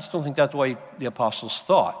 I just don't think that's the way the apostles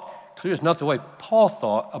thought. Clearly, it's not the way Paul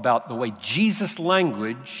thought about the way Jesus'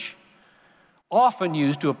 language, often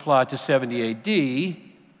used to apply to 70 AD,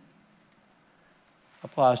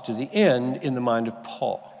 applies to the end in the mind of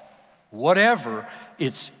Paul. Whatever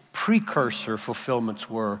its precursor fulfillments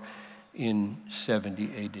were in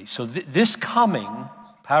 70 AD. So this coming,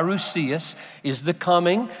 parousias, is the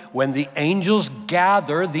coming when the angels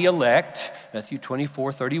gather the elect, Matthew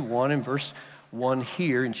 24:31 and verse 1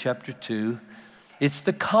 here in chapter 2. It's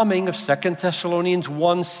the coming of 2 Thessalonians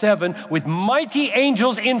 1:7 with mighty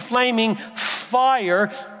angels in flaming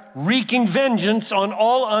fire, wreaking vengeance on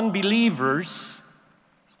all unbelievers.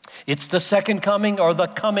 It's the second coming, or the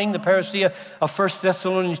coming, the parousia of 1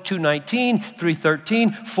 Thessalonians 2:19,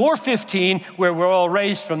 3:13, 4:15, where we're all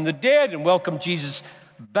raised from the dead and welcome Jesus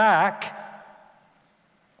back.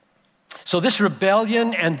 So this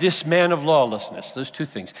rebellion and this man of lawlessness, those two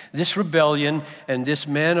things, this rebellion and this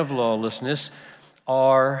man of lawlessness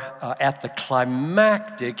are at the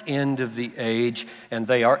climactic end of the age, and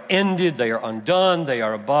they are ended, they are undone, they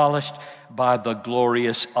are abolished by the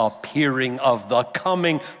glorious appearing of the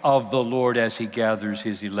coming of the Lord as he gathers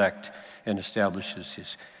his elect and establishes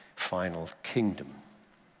his final kingdom.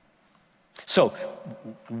 So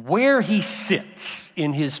where he sits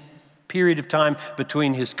in his period of time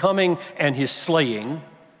between his coming and his slaying,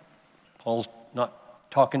 Paul's not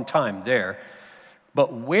talking time there.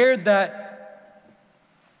 But where that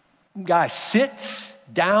guy sits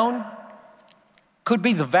down could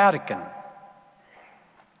be the Vatican,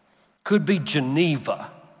 could be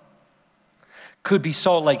Geneva, could be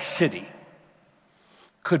Salt Lake City,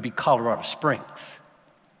 could be Colorado Springs,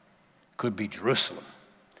 could be Jerusalem.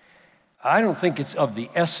 I don't think it's of the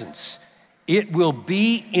essence. It will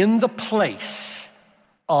be in the place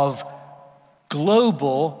of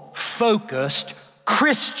global, focused,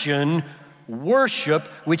 Christian worship,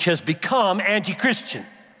 which has become anti-Christian.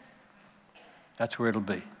 That's where it'll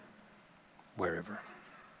be, wherever.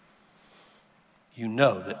 You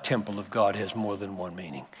know that temple of God has more than one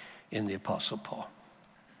meaning in the Apostle Paul.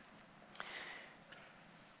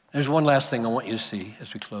 There's one last thing I want you to see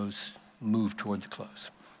as we move toward the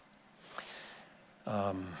close.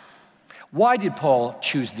 Why did Paul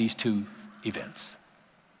choose these two events?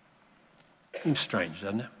 Seems strange,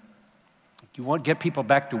 doesn't it? You want to get people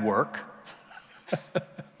back to work,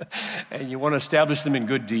 and you want to establish them in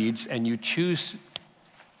good deeds, and you choose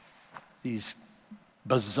these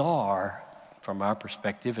bizarre, from our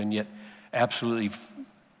perspective, and yet absolutely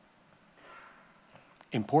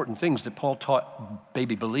important things that Paul taught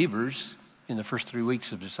baby believers in the first 3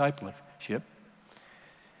 weeks of discipleship.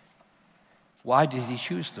 Why did he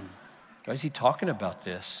choose them? Why is he talking about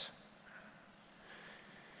this?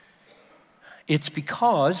 It's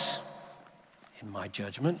because, in my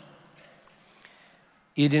judgment,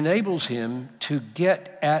 it enables him to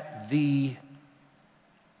get at the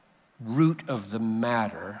root of the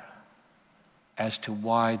matter as to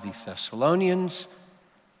why the Thessalonians,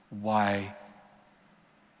 why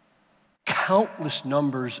countless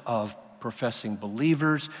numbers of professing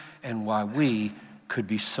believers, and why we could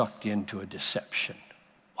be sucked into a deception.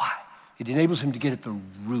 Why? It enables him to get at the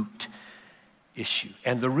root issue.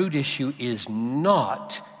 And the root issue is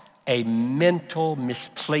not a mental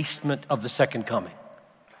misplacement of the second coming.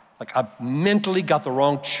 Like I've mentally got the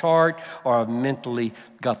wrong chart or I've mentally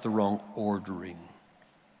got the wrong ordering.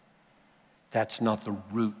 That's not the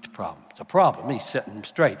root problem. It's a problem. He's setting them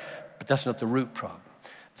straight, but that's not the root problem.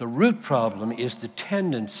 The root problem is the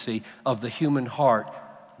tendency of the human heart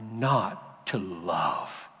not to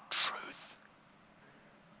love truth,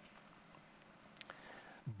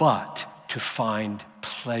 but to find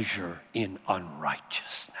pleasure in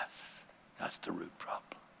unrighteousness. That's the root problem.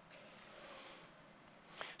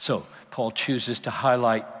 So Paul chooses to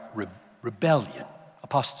highlight rebellion,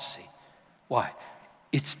 apostasy. Why?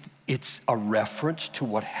 It's a reference to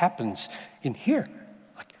what happens in here.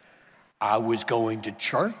 Like, I was going to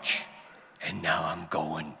church, and now I'm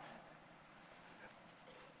going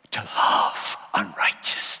to love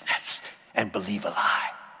unrighteousness and believe a lie.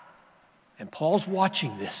 And Paul's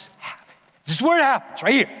watching this happen. This is where it happens,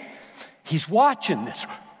 right here. He's watching this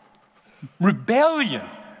rebellion.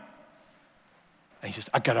 And he says,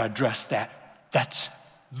 I got to address that. That's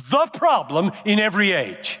the problem in every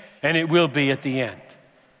age, and it will be at the end.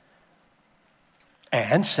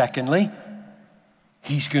 And secondly,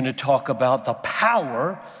 he's going to talk about the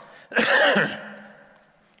power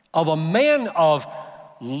of a man of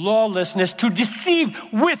lawlessness to deceive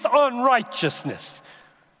with unrighteousness.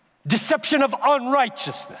 Deception of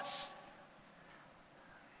unrighteousness.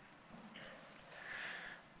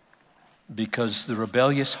 Because the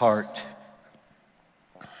rebellious heart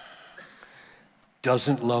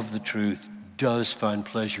doesn't love the truth, does find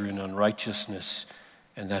pleasure in unrighteousness,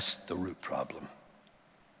 and that's the root problem.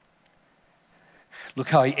 Look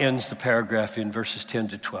how he ends the paragraph in verses 10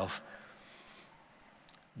 to 12.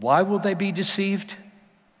 Why will they be deceived?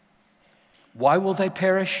 Why will they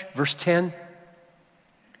perish? Verse 10,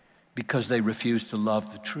 because they refuse to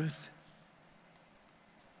love the truth.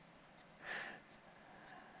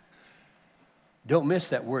 Don't miss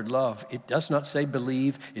that word love. It does not say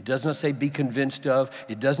believe. It does not say be convinced of.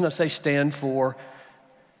 It does not say stand for.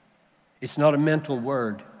 It's not a mental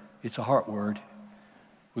word. It's a heart word.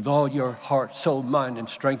 With all your heart, soul, mind, and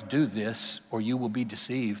strength, do this, or you will be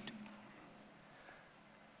deceived.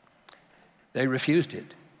 They refused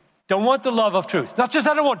it. Don't want the love of truth. Not just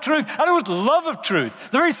I don't want truth, I don't want the love of truth.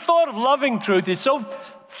 The very thought of loving truth is so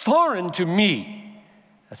foreign to me.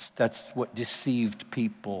 That's what deceived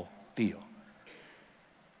people feel.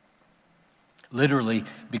 Literally,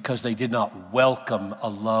 because they did not welcome a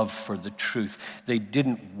love for the truth. They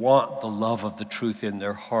didn't want the love of the truth in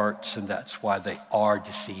their hearts, and that's why they are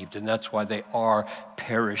deceived, and that's why they are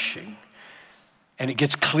perishing. And it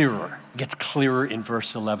gets clearer. It gets clearer in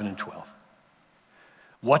verse 11 and 12.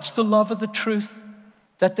 What's the love of the truth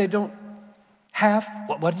that they don't have?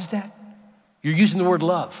 What is that? You're using the word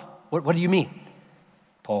love. What do you mean,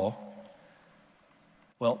 Paul?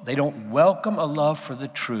 Well, they don't welcome a love for the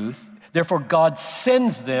truth. Therefore, God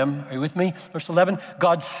sends them, are you with me? Verse 11,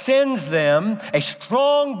 God sends them a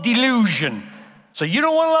strong delusion. So you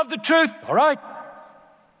don't want to love the truth? All right.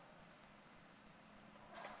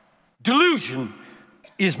 Delusion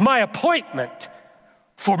is my appointment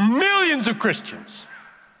for millions of Christians.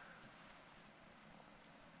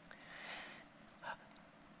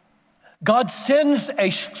 God sends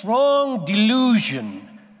a strong delusion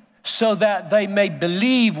so that they may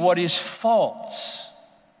believe what is false.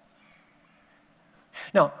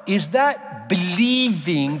 Now, is that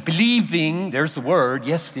believing, there's the word,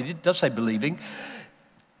 yes, it does say believing.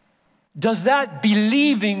 Does that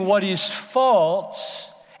believing what is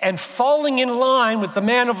false and falling in line with the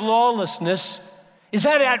man of lawlessness, is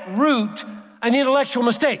that at root an intellectual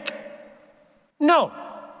mistake? No.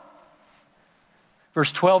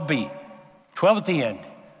 Verse 12b, 12 at the end.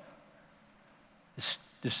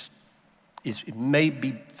 This is, it may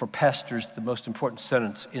be for pastors the most important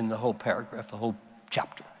sentence in the whole paragraph, the whole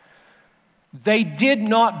chapter. They did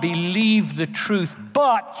not believe the truth,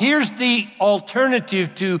 but here's the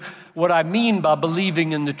alternative to what I mean by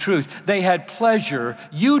believing in the truth. They had pleasure.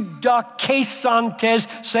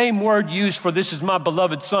 Eudakeisantes, same word used for this is my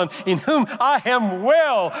beloved son, in whom I am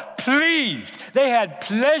well pleased. They had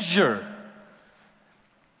pleasure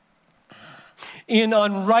in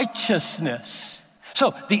unrighteousness.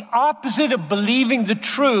 So the opposite of believing the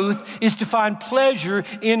truth is to find pleasure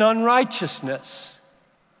in unrighteousness.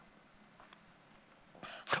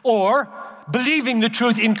 Or believing the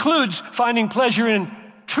truth includes finding pleasure in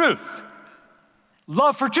truth.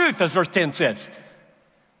 Love for truth, as verse 10 says.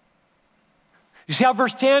 You see how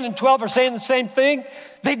verse 10 and 12 are saying the same thing?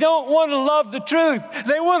 They don't want to love the truth.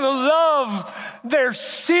 They want to love their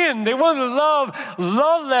sin. They want to love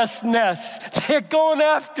lawlessness. They're going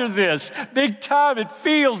after this big time. It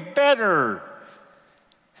feels better.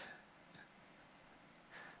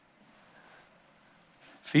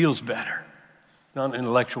 Feels better. Not an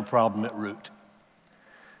intellectual problem at root.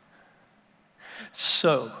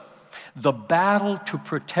 So, the battle to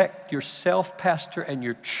protect yourself, pastor, and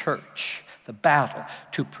your church, the battle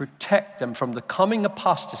to protect them from the coming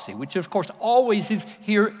apostasy, which of course always is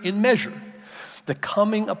here in measure. The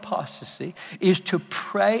coming apostasy is to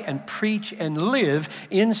pray and preach and live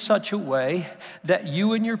in such a way that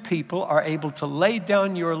you and your people are able to lay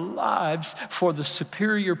down your lives for the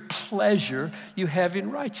superior pleasure you have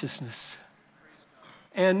in righteousness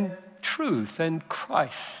and truth and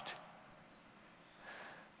Christ.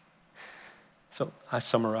 So I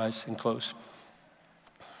summarize and close.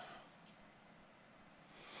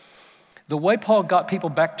 The way Paul got people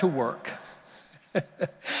back to work,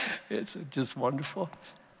 it's just wonderful.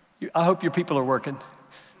 I hope your people are working.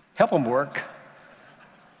 Help them work.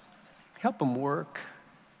 Help them work.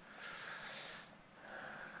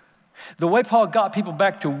 The way Paul got people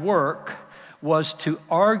back to work was to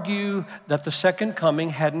argue that the second coming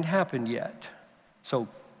hadn't happened yet. So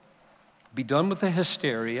be done with the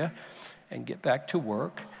hysteria and get back to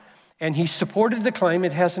work. And he supported the claim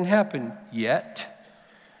it hasn't happened yet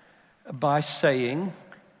by showing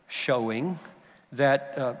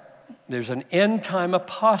that there's an end-time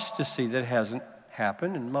apostasy that hasn't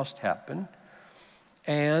happened and must happen.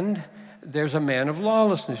 And there's a man of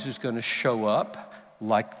lawlessness who's going to show up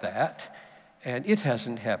like that. And it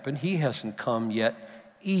hasn't happened. He hasn't come yet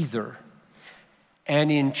either.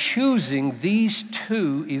 And in choosing these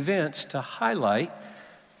two events to highlight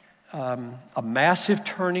a massive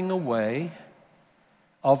turning away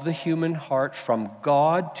of the human heart from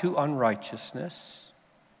God to unrighteousness,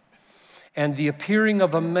 and the appearing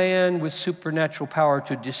of a man with supernatural power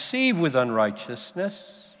to deceive with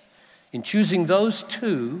unrighteousness, in choosing those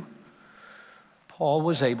two, Paul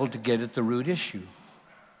was able to get at the root issue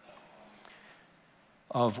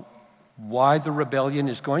of why the rebellion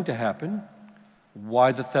is going to happen,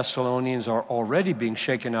 why the Thessalonians are already being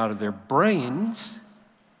shaken out of their brains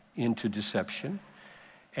into deception,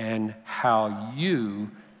 and how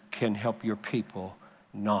you can help your people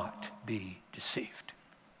not be deceived.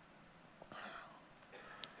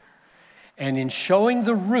 And in showing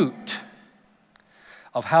the root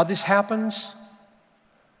of how this happens,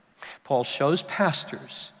 Paul shows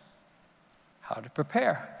pastors how to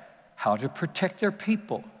prepare, how to protect their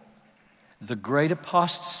people. The great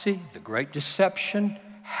apostasy, the great deception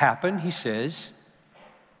happened, he says,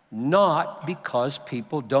 not because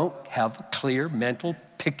people don't have a clear mental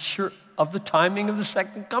picture of the timing of the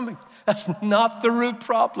second coming. That's not the root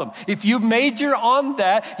problem. If you major on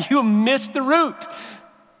that, you'll miss the root.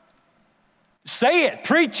 Say it,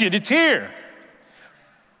 preach it, it's here.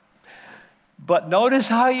 But notice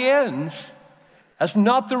how he ends. That's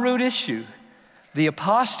not the root issue. The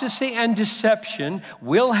apostasy and deception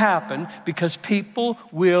will happen because people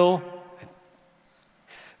will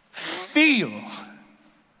feel.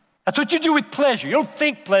 That's what you do with pleasure. You don't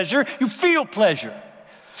think pleasure, you feel pleasure.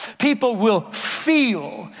 People will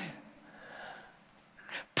feel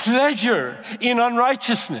pleasure in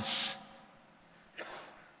unrighteousness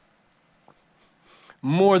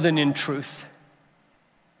more than in truth.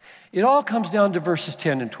 It all comes down to verses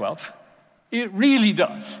 10 and 12. It really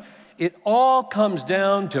does. It all comes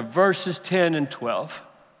down to verses 10 and 12,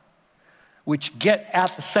 which get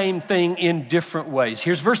at the same thing in different ways.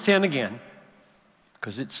 Here's verse 10 again,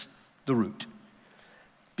 because it's the root.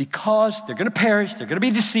 Because they're going to perish, they're going to be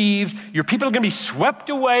deceived, your people are going to be swept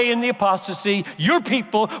away in the apostasy, your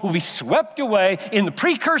people will be swept away in the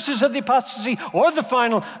precursors of the apostasy or the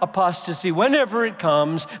final apostasy. Whenever it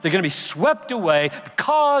comes, they're going to be swept away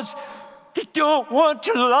because they don't want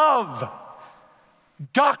to love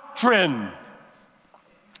doctrine,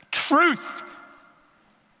 truth.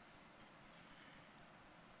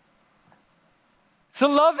 It's a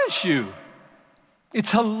love issue.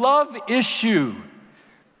 It's a love issue.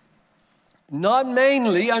 Not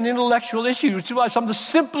mainly an intellectual issue, which is why some of the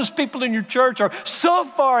simplest people in your church are so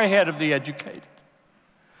far ahead of the educated.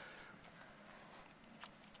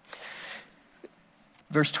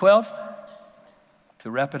 Verse 12,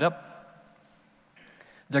 to wrap it up,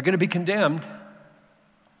 they're going to be condemned.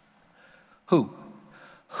 Who?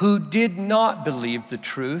 Who did not believe the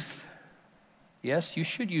truth. Yes, you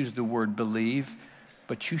should use the word believe,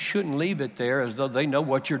 but you shouldn't leave it there as though they know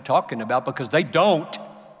what you're talking about, because they don't.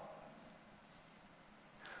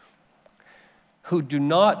 Who do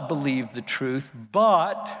not believe the truth,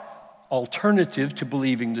 but, alternative to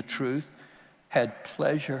believing the truth, had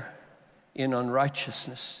pleasure in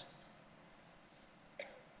unrighteousness.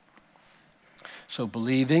 So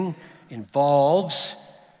believing involves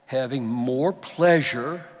having more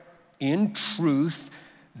pleasure in truth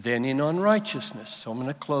than in unrighteousness. So I'm going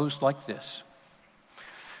to close like this.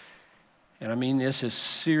 And I mean this as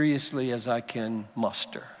seriously as I can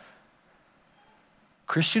muster.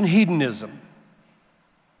 Christian hedonism.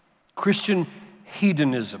 Christian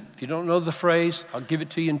hedonism. If you don't know the phrase, I'll give it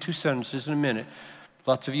to you in 2 sentences in a minute.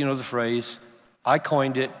 Lots of you know the phrase. I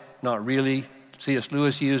coined it, not really. C.S.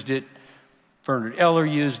 Lewis used it. Bernard Eller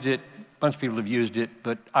used it. A bunch of people have used it,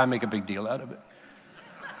 but I make a big deal out of it.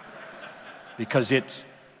 Because it's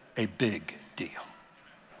a big deal.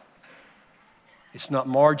 It's not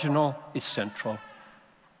marginal, it's central.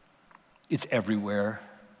 It's everywhere.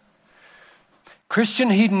 Christian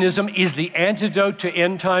hedonism is the antidote to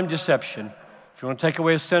end-time deception. If you want to take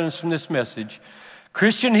away a sentence from this message,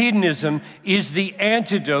 Christian hedonism is the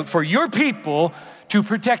antidote for your people to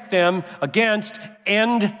protect them against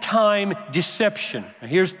end-time deception. Now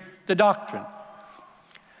here's the doctrine.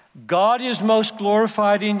 God is most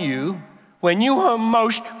glorified in you when you are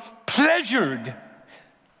most pleasured,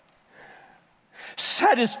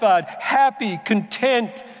 satisfied, happy,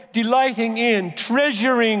 content, delighting in,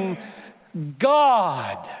 treasuring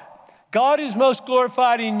God. God is most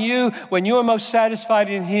glorified in you when you are most satisfied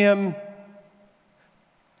in Him.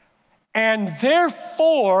 And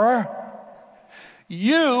therefore,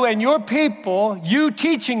 you and your people, you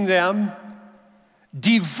teaching them,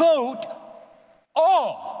 devote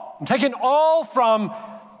all. I'm taking all from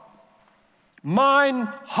mind,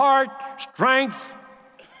 heart, strength,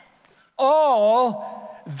 all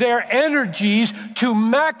their energies to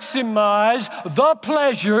maximize the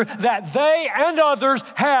pleasure that they and others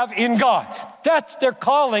have in God. That's their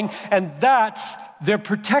calling, and that's their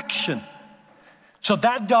protection. So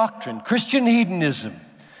that doctrine, Christian hedonism,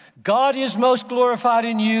 God is most glorified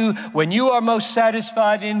in you when you are most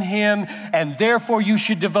satisfied in Him, and therefore you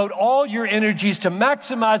should devote all your energies to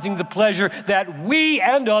maximizing the pleasure that we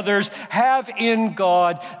and others have in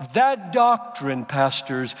God. That doctrine,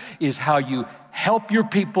 pastors, is how you help your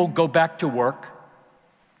people go back to work.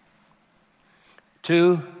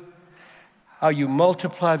 2, how you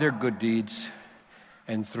multiply their good deeds.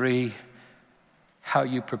 And 3, how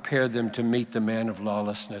you prepare them to meet the man of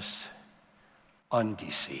lawlessness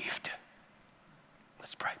undeceived.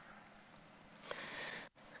 Let's pray.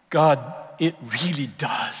 God, it really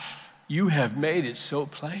does. You have made it so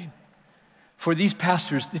plain. For these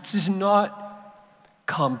pastors, this is not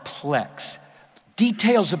complex.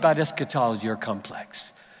 Details about eschatology are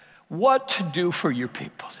complex. What to do for your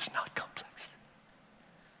people is not complex.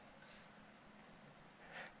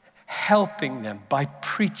 Helping them by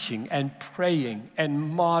preaching and praying and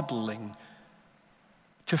modeling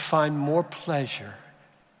to find more pleasure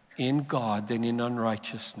in God than in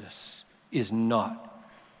unrighteousness is not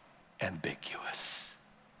ambiguous.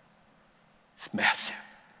 It's massive.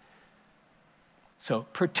 So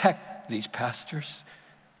protect these pastors,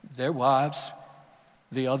 their wives,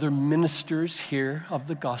 the other ministers here of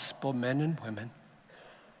the gospel, men and women.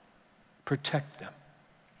 Protect them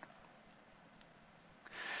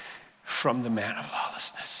from the man of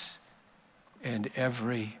lawlessness and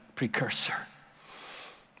every precursor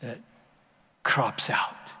that crops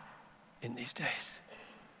out in these days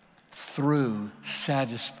through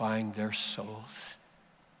satisfying their souls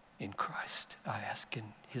in Christ. I ask in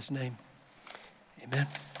his name. Amen.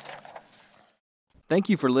 Thank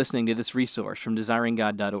you for listening to this resource from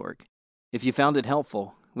desiringgod.org. If you found it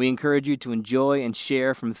helpful, we encourage you to enjoy and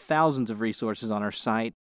share from thousands of resources on our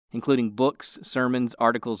site, including books, sermons,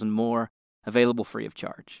 articles, and more, available free of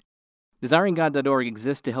charge. Desiringgod.org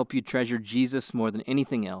exists to help you treasure Jesus more than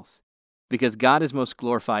anything else, because God is most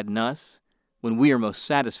glorified in us when we are most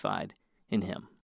satisfied in Him.